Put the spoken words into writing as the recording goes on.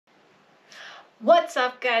What's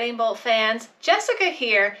up, Guiding Bolt fans? Jessica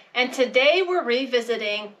here, and today we're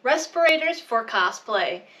revisiting respirators for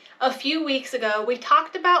cosplay. A few weeks ago, we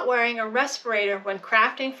talked about wearing a respirator when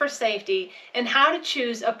crafting for safety and how to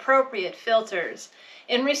choose appropriate filters.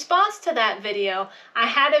 In response to that video, I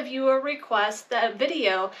had a viewer request a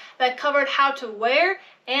video that covered how to wear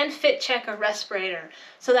and fit check a respirator.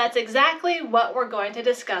 So that's exactly what we're going to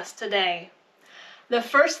discuss today. The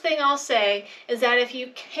first thing I'll say is that if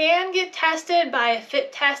you can get tested by a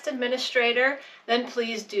fit test administrator, then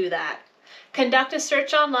please do that. Conduct a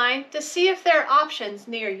search online to see if there are options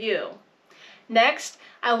near you. Next,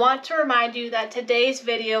 I want to remind you that today's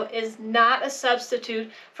video is not a substitute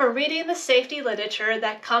for reading the safety literature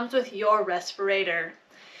that comes with your respirator.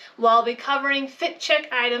 While I'll be covering fit check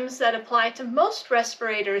items that apply to most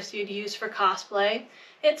respirators you'd use for cosplay,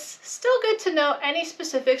 it's still good to know any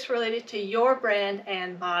specifics related to your brand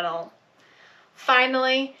and model.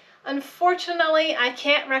 Finally, unfortunately, I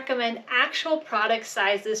can't recommend actual product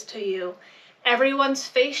sizes to you. Everyone's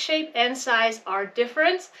face shape and size are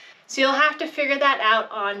different, so you'll have to figure that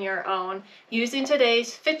out on your own, using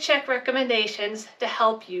today's fit check recommendations to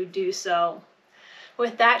help you do so.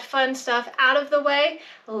 With that fun stuff out of the way,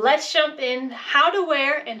 let's jump in how to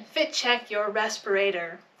wear and fit check your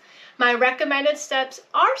respirator. My recommended steps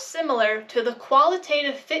are similar to the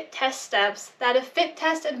qualitative fit test steps that a fit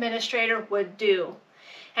test administrator would do.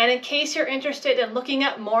 And in case you're interested in looking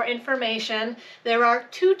up more information, there are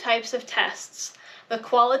two types of tests: the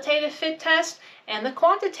qualitative fit test and the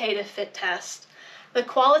quantitative fit test. The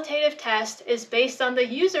qualitative test is based on the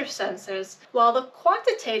user sensors, while the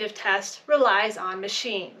quantitative test relies on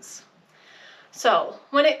machines. So,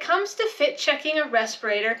 when it comes to fit checking a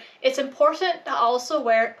respirator, it's important to also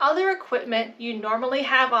wear other equipment you normally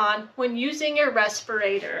have on when using your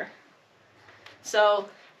respirator. So,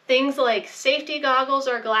 things like safety goggles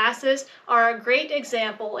or glasses are a great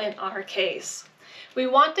example in our case. We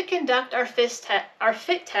want to conduct our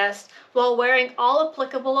fit test while wearing all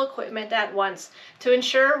applicable equipment at once to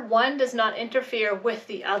ensure one does not interfere with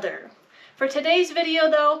the other. For today's video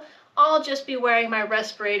though, I'll just be wearing my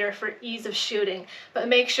respirator for ease of shooting, but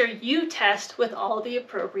make sure you test with all the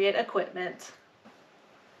appropriate equipment.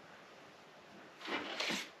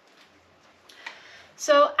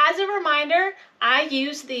 So as a reminder, I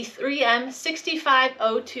use the 3M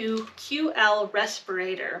 6502 QL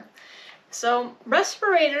respirator. So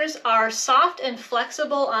respirators are soft and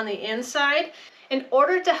flexible on the inside in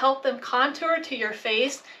order to help them contour to your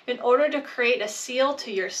face in order to create a seal to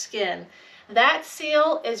your skin. That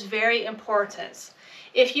seal is very important.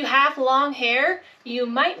 If you have long hair, you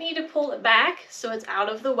might need to pull it back so it's out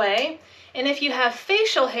of the way. And if you have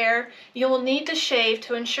facial hair, you will need to shave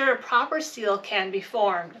to ensure a proper seal can be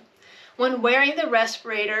formed. When wearing the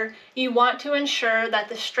respirator, you want to ensure that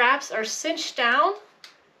the straps are cinched down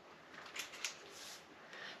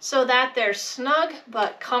so that they're snug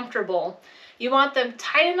but comfortable. You want them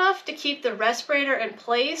tight enough to keep the respirator in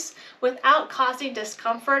place without causing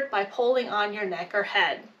discomfort by pulling on your neck or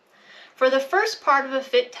head. For the first part of a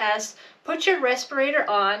fit test, put your respirator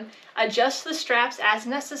on, adjust the straps as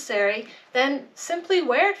necessary, then simply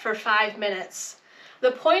wear it for 5 minutes.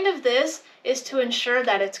 The point of this is to ensure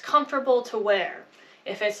that it's comfortable to wear.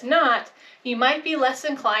 If it's not, you might be less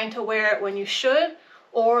inclined to wear it when you should,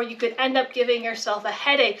 or you could end up giving yourself a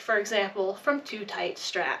headache, for example, from too tight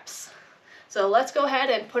straps. So let's go ahead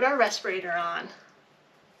and put our respirator on.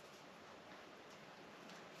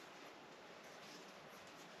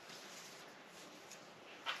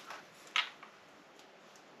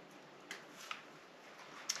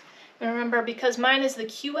 And remember, because mine is the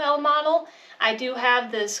QL model, I do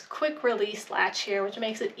have this quick release latch here, which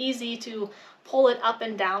makes it easy to pull it up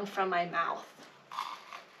and down from my mouth.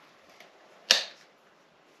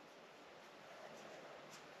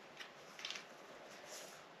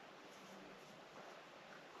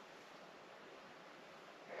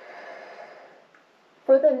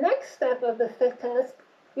 For the next step of the fit test,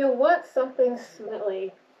 you'll want something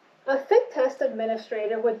smelly. A fit test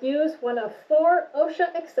administrator would use one of 4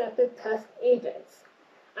 OSHA-accepted test agents: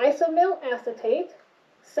 isomyl acetate,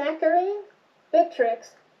 saccharine, Bitrix,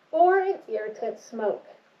 or an irritant smoke.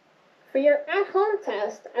 For your at-home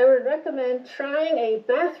test, I would recommend trying a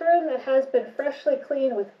bathroom that has been freshly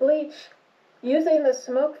cleaned with bleach, using the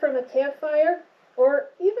smoke from a campfire, or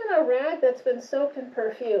even a rag that's been soaked in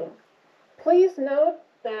perfume. Please note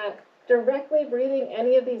that directly breathing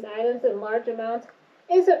any of these items in large amounts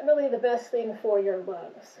isn't really the best thing for your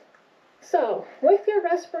lungs. So, with your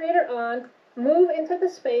respirator on, move into the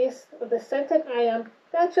space of the scented item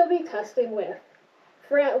that you'll be testing with.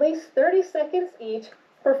 For at least 30 seconds each,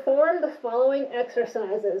 perform the following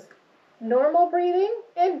exercises: normal breathing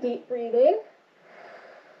and deep breathing.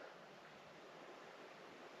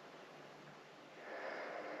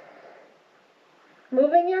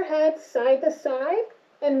 Moving your head side to side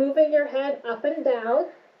and moving your head up and down.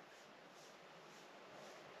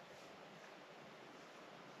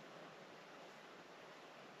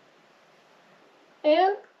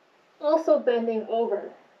 And also bending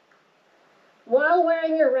over. While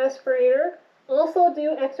wearing your respirator, also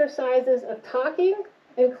do exercises of talking,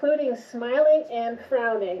 including smiling and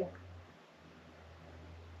frowning.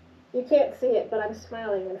 You can't see it, but I'm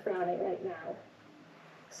smiling and frowning right now.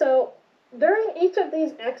 So, during each of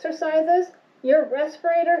these exercises, your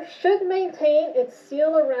respirator should maintain its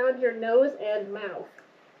seal around your nose and mouth.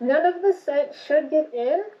 None of the scent should get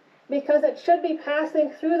in because it should be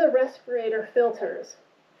passing through the respirator filters.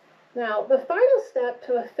 Now, the final step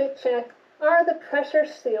to a fit check are the pressure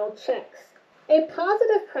seal checks. A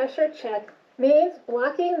positive pressure check means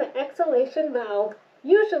blocking the exhalation valve,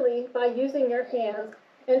 usually by using your hands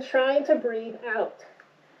and trying to breathe out.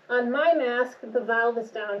 On my mask, the valve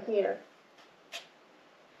is down here.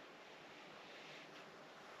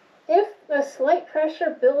 If a slight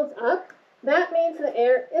pressure builds up, that means the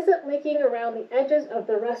air isn't leaking around the edges of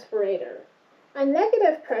the respirator. A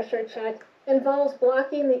negative pressure check involves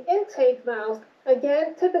blocking the intake valves,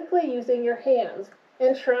 again typically using your hands,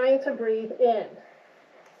 and trying to breathe in.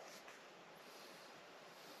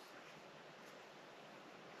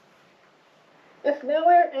 If no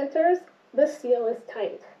air enters, the seal is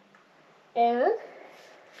tight. And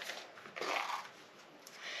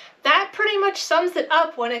that pretty much sums it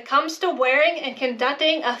up when it comes to wearing and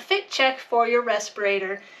conducting a fit check for your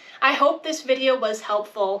respirator. I hope this video was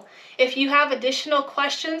helpful. If you have additional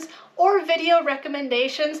questions or video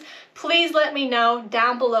recommendations, please let me know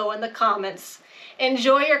down below in the comments.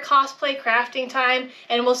 Enjoy your cosplay crafting time,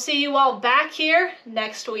 and we'll see you all back here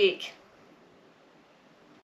next week.